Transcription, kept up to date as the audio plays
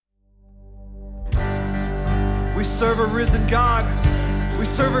We serve a risen God. We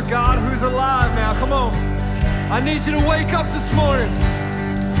serve a God who's alive now. Come on. I need you to wake up this morning.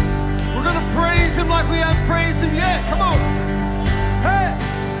 We're going to praise him like we haven't praised him yet. Come on. Hey.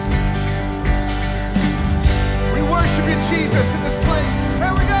 We worship you, Jesus, in this place.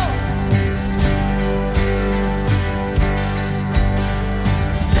 Here we go.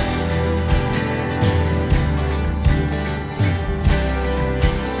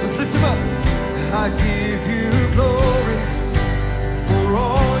 Let's lift him up. I give you glory for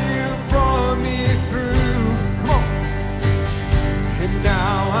all you've brought me through. Come on. And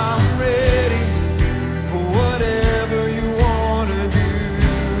now I'm ready for whatever you want to do.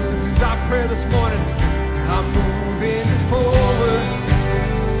 This is our prayer this morning. I'm moving.